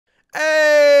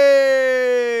Hey,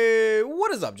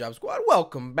 what is up, Job Squad?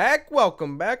 Welcome back.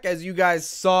 Welcome back. As you guys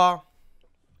saw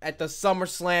at the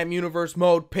SummerSlam Universe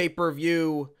Mode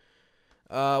pay-per-view,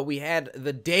 we had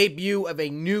the debut of a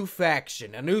new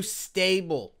faction, a new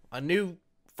stable,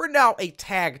 for now, a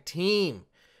tag team.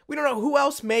 We don't know who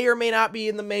else may or may not be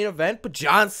in the main event, but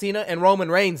John Cena and Roman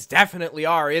Reigns definitely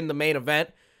are in the main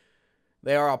event.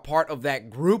 They are a part of that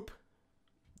group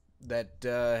that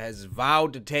has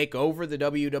vowed to take over the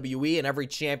WWE and every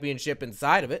championship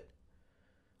inside of it,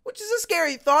 which is a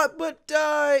scary thought, but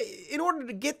in order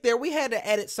to get there, we had to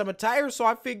edit some attire, so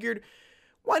I figured,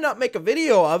 why not make a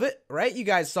video of it, right? You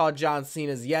guys saw John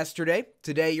Cena's yesterday.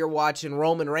 Today, you're watching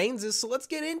Roman Reigns', so let's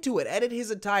get into it. Edit his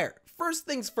attire. First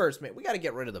things first, man, we got to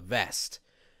get rid of the vest,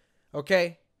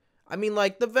 okay? I mean,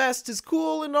 like, the vest is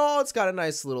cool and all. It's got a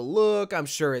nice little look. I'm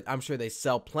sure they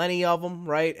sell plenty of them,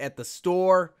 right, at the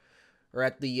store. Or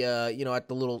at the at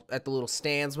the little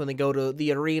stands when they go to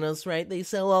the arenas, right? They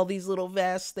sell all these little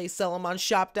vests. They sell them on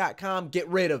shop.com. Get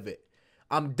rid of it.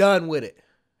 I'm done with it.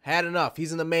 Had enough.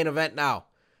 He's in the main event now.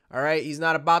 All right? He's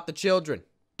not about the children.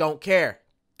 Don't care.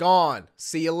 Gone.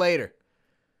 See you later.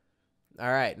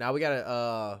 All right. Now we got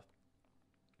to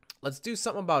let's do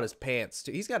something about his pants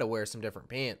too. He's got to wear some different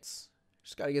pants.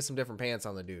 Just got to get some different pants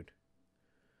on the dude.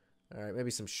 All right,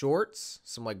 maybe some shorts,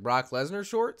 some like Brock Lesnar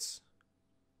shorts.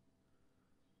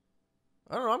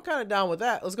 I don't know. I'm kind of down with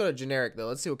that. Let's go to generic, though.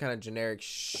 Let's see what kind of generic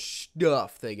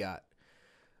stuff they got.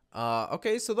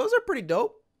 Okay, so those are pretty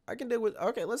dope. I can do with.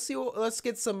 Okay, let's see. Let's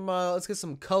get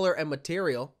some color and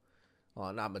material.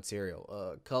 Oh, not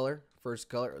material. Color. First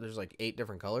color. There's like 8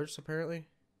 different colors apparently.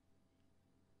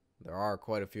 There are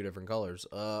quite a few different colors.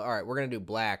 All right, we're gonna do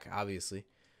black. Obviously,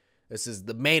 this is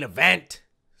the main event.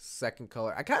 Second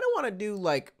color. I kind of want to do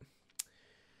like.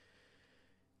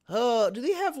 Do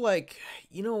they have like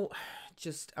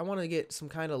Just, I want to get some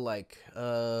kind of like,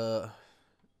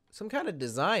 some kind of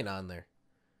design on there.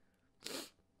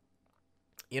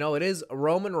 It is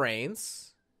Roman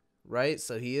Reigns, right?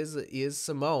 So he is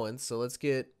Samoan. So let's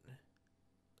get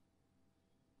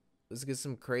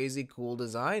some crazy cool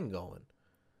design going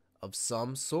of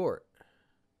some sort.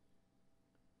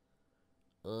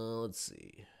 Let's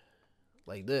see,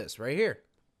 like this right here.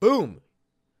 Boom.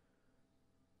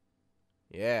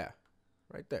 Yeah,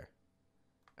 right there.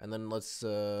 And then let's,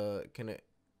 can it,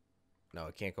 no,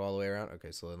 it can't go all the way around. Okay,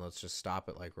 so then let's just stop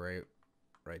it like right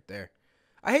there.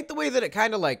 I hate the way that it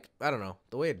kind of like, I don't know,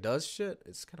 the way it does shit.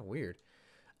 It's kind of weird.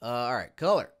 All right,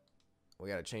 color. We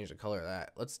got to change the color of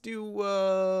that. Let's do,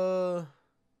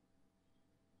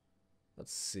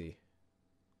 let's see.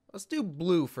 Let's do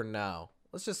blue for now.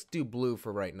 Let's just do blue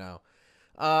for right now.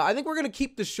 I think we're going to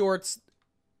keep the shorts,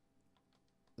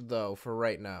 though, for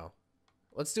right now.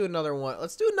 Let's do another one.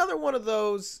 Let's do another one of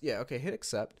those. Yeah, okay, hit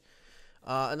accept.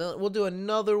 And then we'll do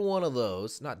another one of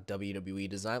those. Not WWE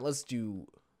design. Let's do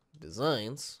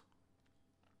designs.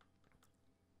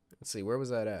 Let's see, where was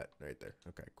that at? Right there.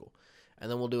 Okay, cool.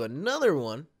 And then we'll do another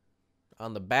one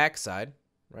on the back side,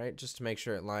 right? Just to make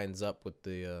sure it lines up with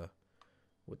the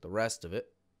rest of it.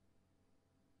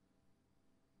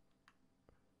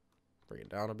 Bring it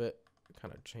down a bit.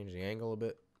 Kind of change the angle a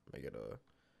bit. Make it a...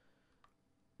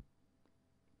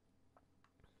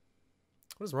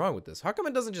 What is wrong with this? How come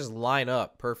it doesn't just line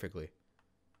up perfectly?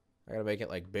 I gotta make it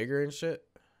like bigger and shit.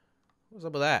 What's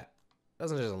up with that? It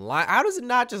doesn't just line. How does it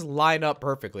not just line up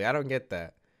perfectly? I don't get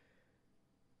that.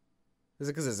 Is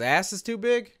it because his ass is too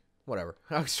big? Whatever.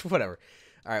 Whatever.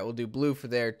 All right, we'll do blue for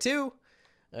there too.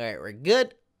 All right, we're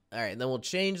good. All right, and then we'll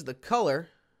change the color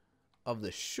of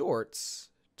the shorts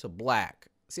to black.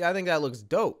 See, I think that looks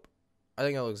dope. I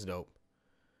think that looks dope.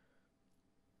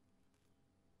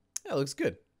 Yeah, it looks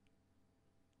good.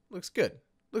 Looks good.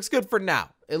 Looks good for now.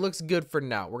 It looks good for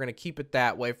now. We're going to keep it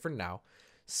that way for now.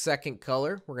 Second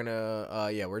color, we're going to,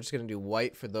 yeah, we're just going to do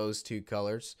white for those 2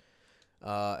 colors.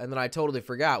 And then I totally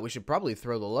forgot. We should probably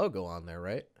throw the logo on there,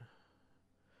 right?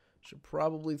 Should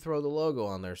probably throw the logo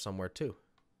on there somewhere, too.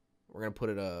 We're going to put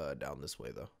it down this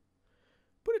way, though.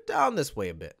 Put it down this way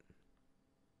a bit.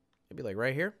 Maybe like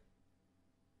right here.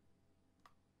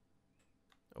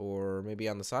 Or maybe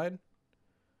on the side.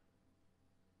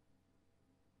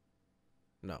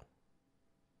 No.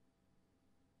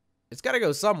 It's got to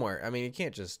go somewhere. I mean, you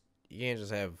can't just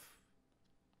have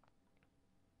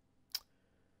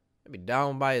maybe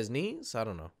down by his knees. I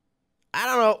don't know. I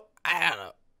don't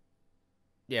know.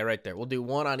 Yeah, right there. We'll do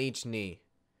one on each knee.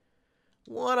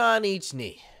 One on each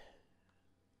knee.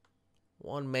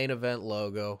 One main event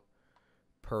logo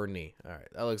per knee. All right.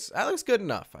 That looks good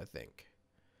enough, I think.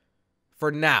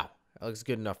 For now. That looks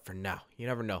good enough for now. You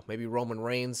never know. Maybe Roman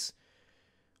Reigns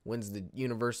wins the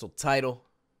Universal title.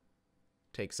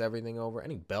 takes everything over.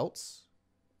 Any belts?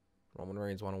 Roman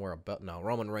Reigns want to wear a belt? No,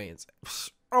 Roman Reigns.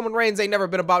 Roman Reigns ain't never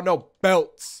been about no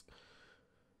belts.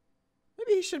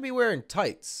 Maybe he should be wearing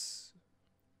tights.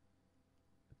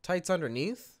 Tights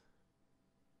underneath?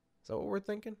 Is that what we're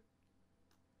thinking?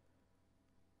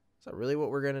 Is that really what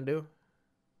we're going to do?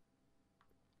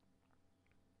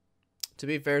 To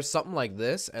be fair, something like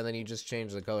this, and then you just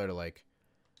change the color to like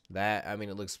that. I mean,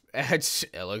 it looks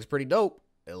pretty dope.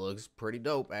 It looks pretty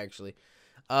dope, actually.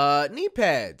 Knee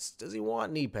pads. Does he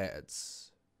want knee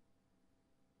pads?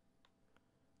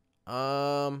 You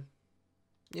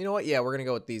know what? Yeah, we're gonna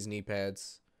go with these knee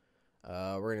pads.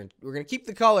 We're gonna keep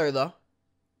the color though.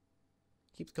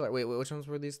 Keep the color. Wait, which ones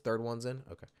were these? Third one's in.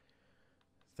 Okay.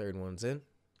 Third one's in.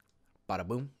 Bada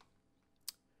boom.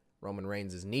 Roman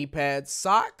Reigns' knee pads.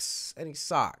 Socks? Any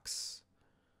socks?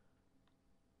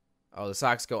 Oh, the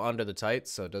socks go under the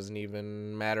tights, so it doesn't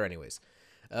even matter anyways.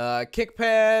 Kick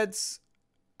pads.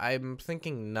 I'm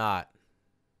thinking not.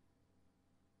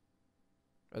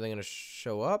 Are they going to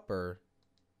show up or?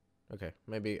 Okay,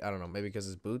 maybe, I don't know. Maybe because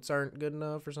his boots aren't good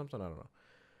enough or something? I don't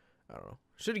know.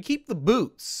 Should he keep the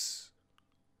boots?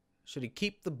 Should he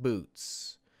keep the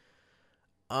boots?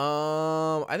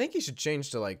 I think he should change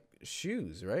to like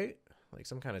shoes, right? Like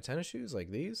some kind of tennis shoes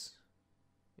like these.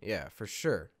 Yeah, for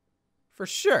sure. For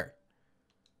sure.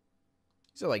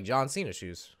 These are like John Cena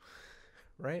shoes,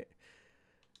 right?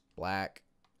 Black.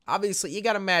 Obviously, you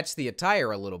got to match the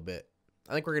attire a little bit.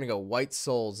 I think we're going to go white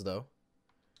soles, though.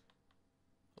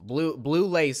 Blue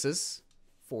laces.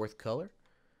 Fourth color.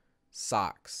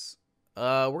 Socks.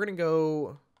 We're going to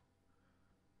go...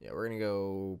 Yeah, we're going to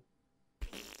go...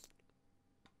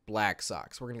 Black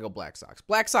socks. We're going to go black socks.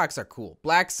 Black socks are cool.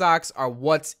 Black socks are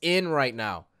what's in right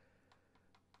now.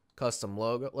 Custom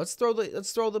logo. Let's throw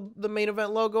the main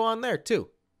event logo on there, too.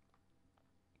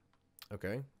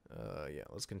 Okay. Yeah,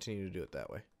 let's continue to do it that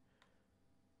way.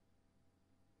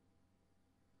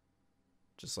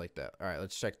 Just like that. All right,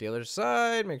 let's check the other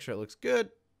side. Make sure it looks good.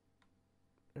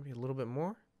 Maybe a little bit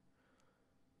more.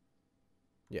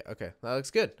 Yeah, okay. That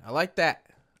looks good. I like that.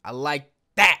 I like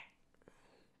that.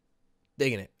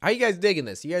 Digging it. How you guys digging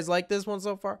this? You guys like this one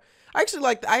so far? I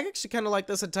actually kind of like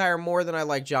this attire more than I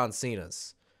like John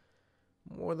Cena's.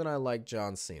 More than I like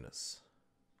John Cena's.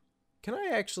 Can I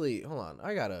actually... Hold on.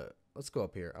 Let's go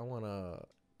up here.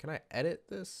 Can I edit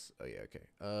this? Oh, yeah, okay.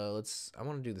 I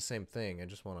want to do the same thing. I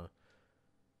just want to...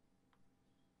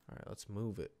 All right, let's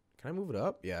move it. Can I move it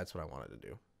up? Yeah, that's what I wanted to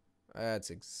do. That's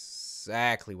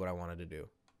exactly what I wanted to do.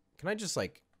 Can I just,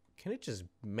 like... Can it just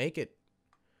make it...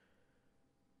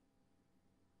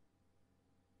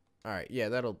 All right, yeah,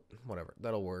 whatever.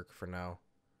 That'll work for now.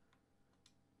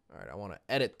 All right, I want to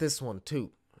edit this one,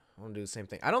 too. I want to do the same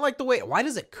thing. I don't like the way... Why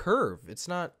does it curve? It's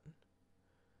not...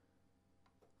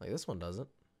 Like, this one doesn't.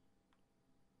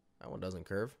 That one doesn't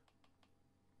curve.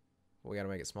 We got to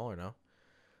make it smaller now.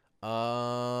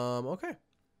 Okay.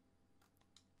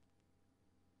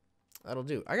 That'll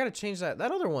do. I got to change that.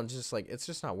 That other one's just like... It's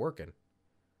just not working.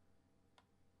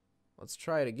 Let's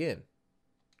try it again.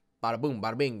 Bada boom,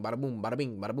 bada bing, bada boom, bada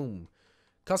bing, bada boom.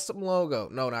 Custom logo.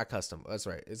 No, not custom. That's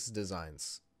right. It's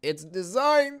designs. It's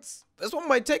designs. This one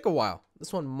might take a while.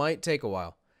 This one might take a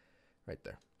while. Right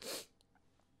there.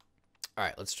 All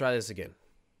right, let's try this again.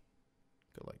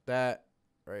 Go like that.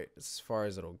 Right, as far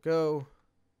as it'll go.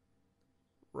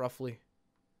 Roughly.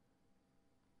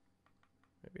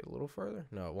 Maybe a little further.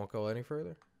 No, it won't go any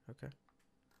further. Okay.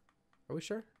 Are we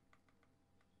sure?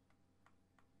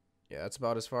 Yeah, that's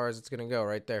about as far as it's going to go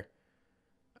right there.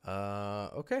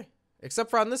 Okay. Except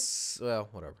for on this, well,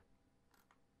 whatever.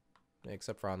 Yeah,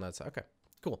 except for on that side. Okay,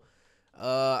 cool.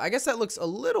 I guess that looks a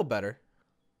little better.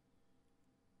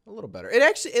 A little better.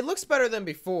 It looks better than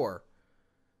before.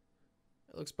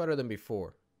 It looks better than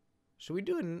before. Should we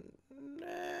do it?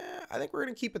 Nah, I think we're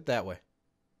going to keep it that way.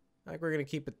 I think we're going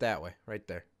to keep it that way, right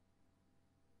there.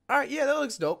 All right, yeah, that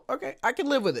looks dope. Okay, I can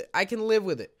live with it. I can live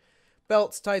with it.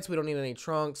 Belts, tights, we don't need any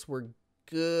trunks. We're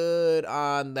good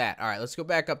on that. All right, let's go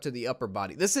back up to the upper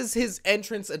body. This is his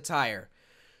entrance attire.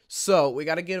 So, we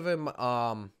got to give him,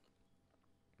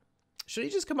 should he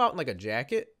just come out in like a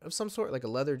jacket of some sort? Like a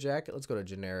leather jacket? Let's go to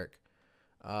generic.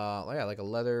 Yeah, like a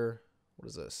leather, what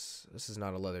is this? This is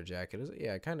not a leather jacket, is it?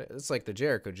 Yeah, kind of, it's like the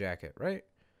Jericho jacket, right?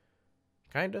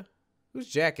 Kind of. Whose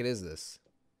jacket is this?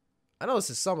 I know this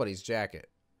is somebody's jacket.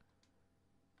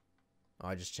 Oh,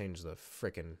 I just changed the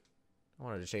frickin'... I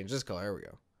wanted to change this color. There we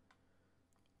go.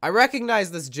 I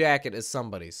recognize this jacket as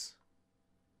somebody's.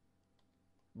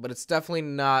 But it's definitely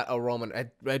not a Roman...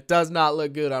 It does not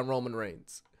look good on Roman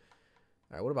Reigns.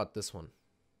 Alright, what about this one?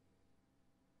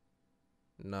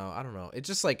 No, I don't know. It's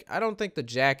just like... I don't think the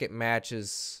jacket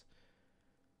matches...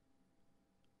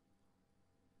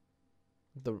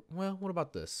 Well, what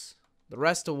about this? The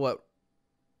rest of what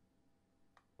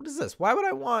is this? Why would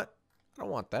I want? I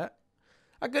don't want that.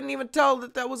 I couldn't even tell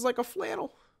that that was like a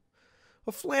flannel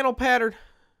pattern.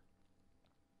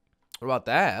 What about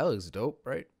that? That looks dope,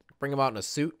 right? Bring him out in a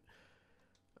suit.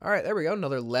 All right, there we go.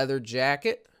 Another leather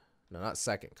jacket. No, not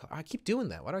second color. I keep doing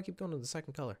that. Why do I keep going to the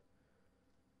second color?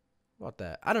 What about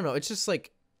that? I don't know. It's just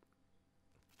like,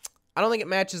 I don't think it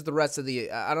matches the rest of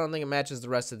the, I don't think it matches the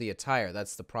rest of the attire.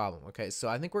 That's the problem. Okay, so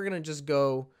I think we're going to just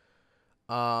go,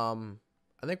 I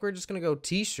think we're just going to go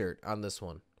t-shirt on this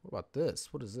one. What about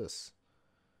this? What is this?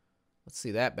 Let's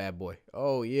see that bad boy.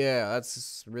 Oh, yeah,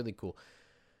 that's really cool.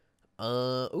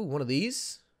 Ooh, one of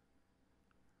these.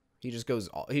 He just goes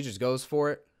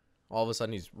for it. All of a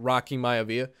sudden, he's rocking my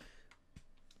Avia.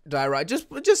 Die right.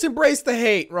 Just embrace the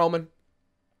hate, Roman.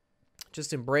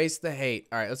 Just embrace the hate.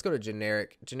 All right, let's go to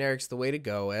generic. Generic's the way to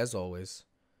go, as always.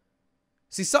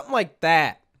 See, something like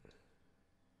that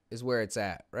is where it's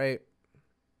at, right?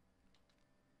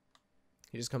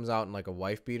 He just comes out in like a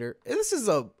wife beater. This is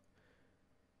a...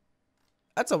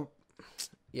 That's a...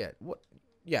 Yeah, what?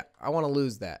 Yeah, I want to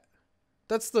lose that.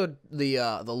 That's the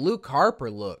Luke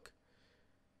Harper look.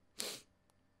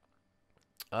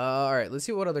 All right, let's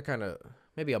see what other kind of...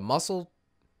 Maybe a muscle?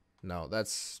 No,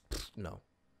 that's... No.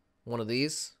 One of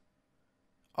these?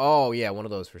 Oh, yeah, one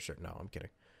of those for sure. No, I'm kidding.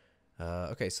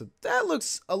 Okay, so that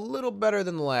looks a little better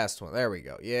than the last one. There we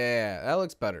go. Yeah, that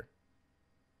looks better.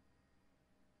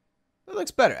 That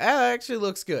looks better. That actually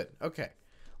looks good. Okay.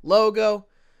 Logo.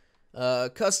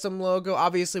 Custom logo.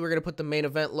 Obviously, we're going to put the main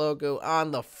event logo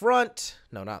on the front.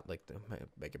 No, not like the...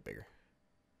 Make it bigger.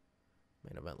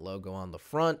 Main event logo on the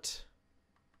front.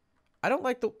 I don't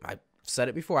like the... I've said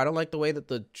it before. I don't like the way that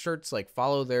the shirts, like,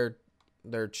 follow their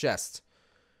chest.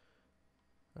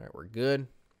 All right, we're good.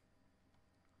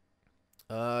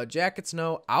 Jackets,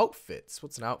 no. Outfits.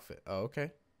 What's an outfit? Oh,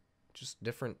 okay. Just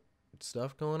different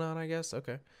stuff going on, I guess.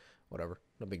 Okay. Whatever.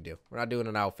 No big deal. We're not doing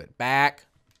an outfit. Back.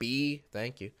 B.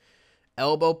 Thank you.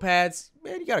 Elbow pads.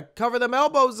 Man, you gotta cover them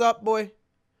elbows up, boy.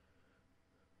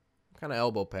 What kind of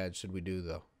elbow pads should we do,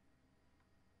 though?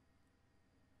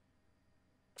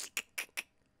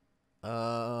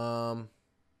 I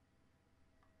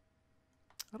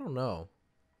don't know.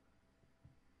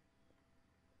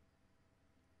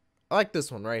 I like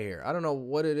this one right here. I don't know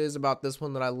what it is about this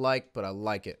one that I like, but I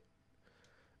like it.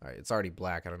 All right, it's already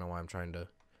black. I don't know why I'm trying to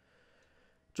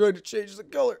change the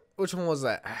color. Which one was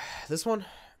that? This one?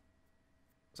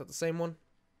 Is that the same one?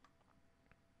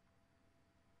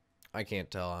 I can't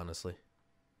tell, honestly.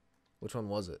 Which one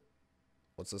was it?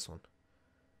 What's this one?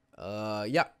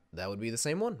 Yeah, that would be the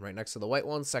same one. Right next to the white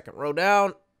one. Second row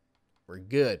down. We're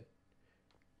good.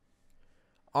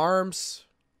 Arms.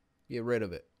 Get rid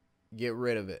of it. Get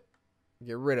rid of it.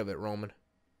 Get rid of it, Roman.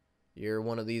 You're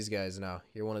one of these guys now.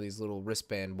 You're one of these little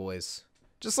wristband boys.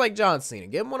 Just like John Cena.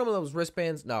 Give him one of those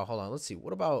wristbands. No, hold on. Let's see.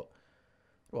 What about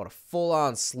a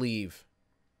full-on sleeve?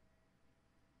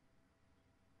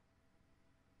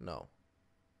 No.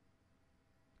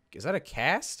 Is that a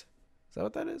cast? Is that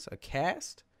what that is? A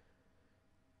cast?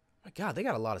 Oh my God, they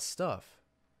got a lot of stuff.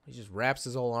 He just wraps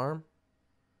his whole arm.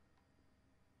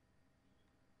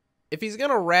 If he's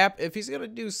gonna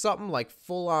do something like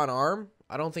full-on arm,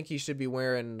 I don't think he should be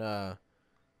wearing an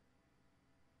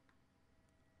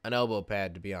elbow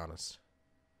pad, to be honest.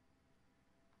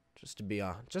 Just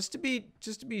to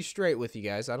be straight with you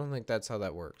guys, I don't think that's how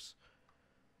that works.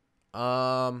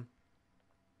 I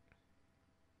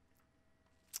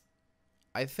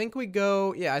think we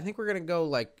go, yeah, I think we're gonna go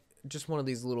like just one of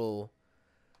these little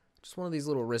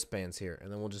wristbands here,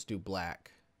 and then we'll just do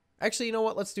black. Actually, you know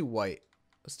what? Let's do white.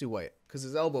 Let's do white, because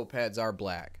his elbow pads are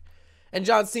black. And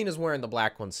John Cena's wearing the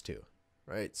black ones too,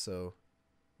 right? So,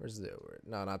 where's the...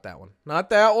 No, not that one.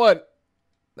 Not that one!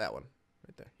 That one.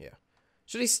 Right there, yeah.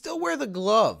 Should he still wear the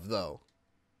glove, though?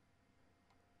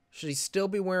 Should he still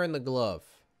be wearing the glove?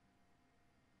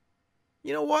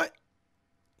 You know what?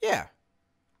 Yeah.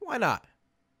 Why not?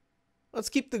 Let's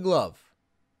keep the glove.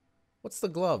 What's the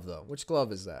glove, though? Which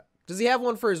glove is that? Does he have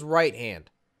one for his right hand?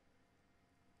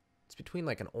 It's between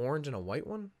like an orange and a white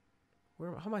one?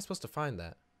 How am I supposed to find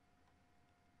that?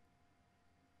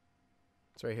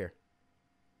 It's right here.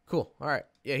 Cool. All right.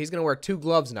 Yeah, he's going to wear two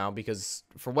gloves now because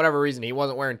for whatever reason he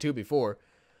wasn't wearing two before.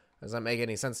 Doesn't make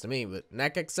any sense to me. But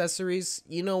neck accessories,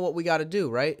 you know what we got to do,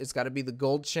 right? It's got to be the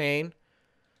gold chain.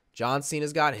 John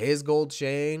Cena's got his gold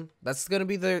chain. That's going to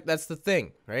be that's the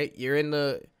thing, right? You're in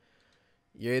the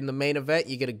main event,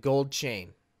 you get a gold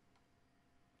chain.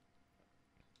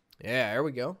 Yeah, there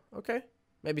we go. Okay.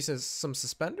 Maybe some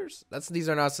suspenders? These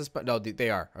are not suspenders. No, they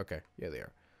are. Okay. Yeah, they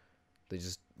are. They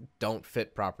just don't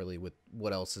fit properly with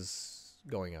what else is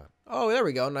going on? Oh, there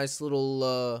we go. Nice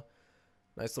little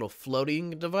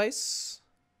floating device.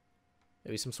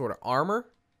 Maybe some sort of armor.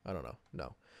 I don't know.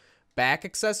 No. Back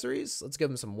accessories. Let's give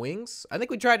him some wings. I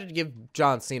think we tried to give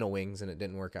John Cena wings and it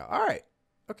didn't work out. All right.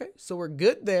 Okay, so we're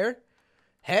good there.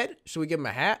 Head. Should we give him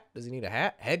a hat? Does he need a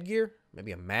hat? Headgear?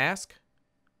 Maybe a mask?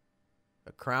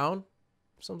 A crown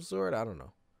of some sort? I don't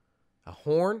know. A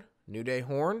horn? New Day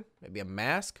horn? Maybe a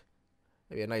mask?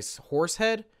 Maybe a nice horse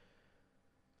head?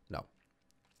 No.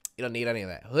 You don't need any of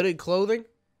that. Hooded clothing?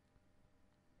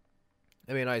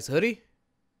 Maybe a nice hoodie?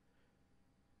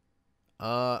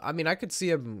 I mean, I could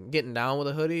see him getting down with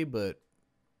a hoodie, but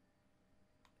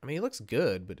I mean, he looks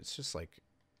good, but it's just like,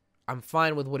 I'm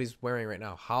fine with what he's wearing right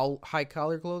now. How high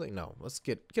collar clothing? No, let's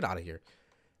get out of here.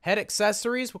 Head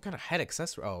accessories? What kind of head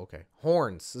accessory? Oh, okay.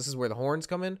 Horns. This is where the horns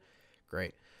come in.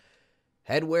 Great.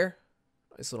 Headwear.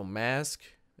 Nice little mask.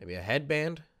 Maybe a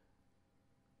headband.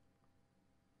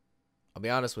 I'll be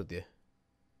honest with you.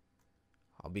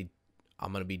 I'm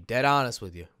going to be dead honest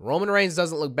with you. Roman Reigns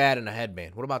doesn't look bad in a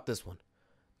headband. What about this one?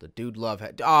 The Dude Love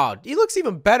head. Oh, he looks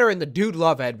even better in the Dude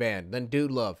Love headband than Dude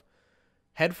Love.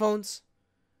 Headphones?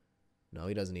 No,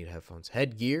 he doesn't need headphones.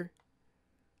 Headgear?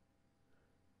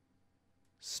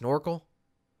 Snorkel?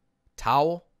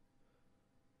 Towel?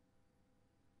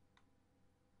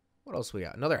 What else we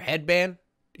got? Another headband?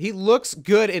 He looks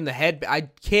good in the headband. I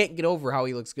can't get over how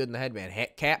he looks good in the headband.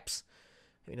 Caps?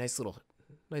 Maybe nice little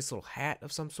hat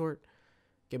of some sort.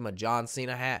 Give him a John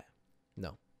Cena hat.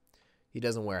 No. He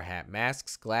doesn't wear a hat.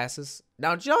 Masks, glasses.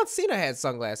 Now, John Cena had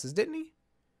sunglasses, didn't he?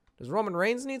 Does Roman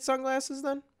Reigns need sunglasses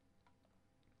then?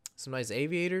 Some nice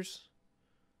aviators.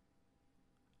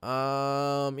 You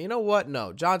know what?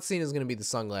 No. John Cena's going to be the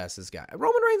sunglasses guy.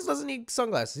 Roman Reigns doesn't need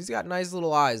sunglasses. He's got nice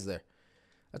little eyes there.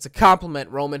 That's a compliment,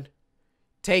 Roman.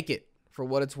 Take it for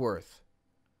what it's worth.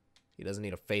 He doesn't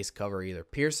need a face cover either.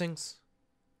 Piercings?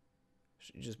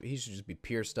 He should just be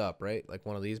pierced up, right? Like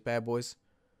one of these bad boys.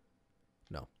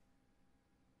 No.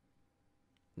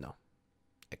 No.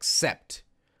 Accept.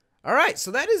 All right,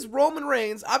 so that is Roman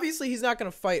Reigns. Obviously, he's not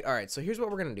going to fight. All right, so here's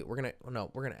what we're going to do. We're going to,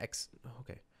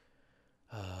 okay.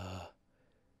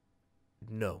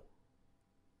 No.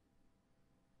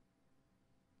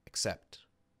 Accept.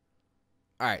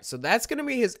 All right, so that's going to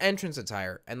be his entrance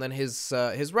attire. And then his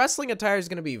wrestling attire is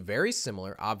going to be very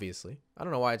similar, obviously. I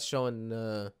don't know why it's showing,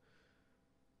 we're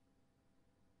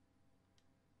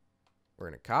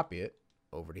going to copy it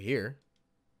over to here.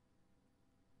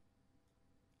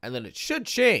 And then it should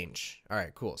change. All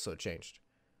right, cool. So it changed.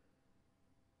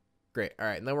 Great. All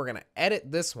right, and then we're going to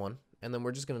edit this one. And then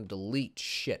we're just going to delete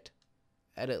shit.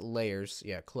 Edit layers.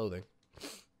 Yeah, clothing.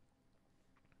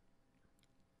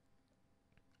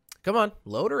 Come on.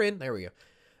 Load her in. There we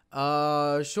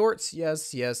go. Shorts.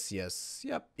 Yes.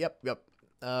 Yep.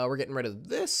 We're getting rid of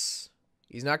this.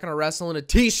 He's not going to wrestle in a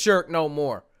t-shirt no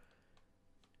more.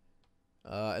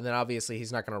 And then obviously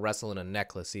he's not going to wrestle in a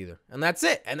necklace either. And that's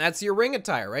it. And that's your ring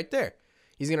attire right there.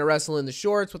 He's going to wrestle in the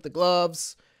shorts with the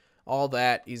gloves. All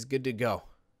that. He's good to go.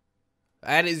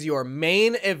 That is your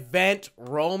main event,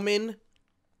 Roman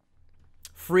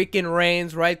freaking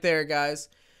Reigns right there, guys.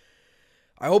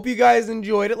 I hope you guys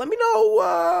enjoyed it. Let me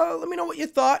know what you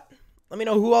thought. Let me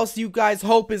know who else you guys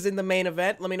hope is in the main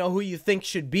event. Let me know who you think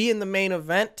should be in the main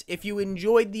event. If you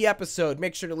enjoyed the episode,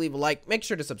 make sure to leave a like. Make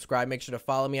sure to subscribe. Make sure to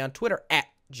follow me on Twitter at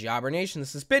JobberNation.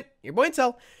 This has been your boy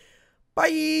Intel.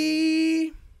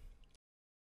 Bye.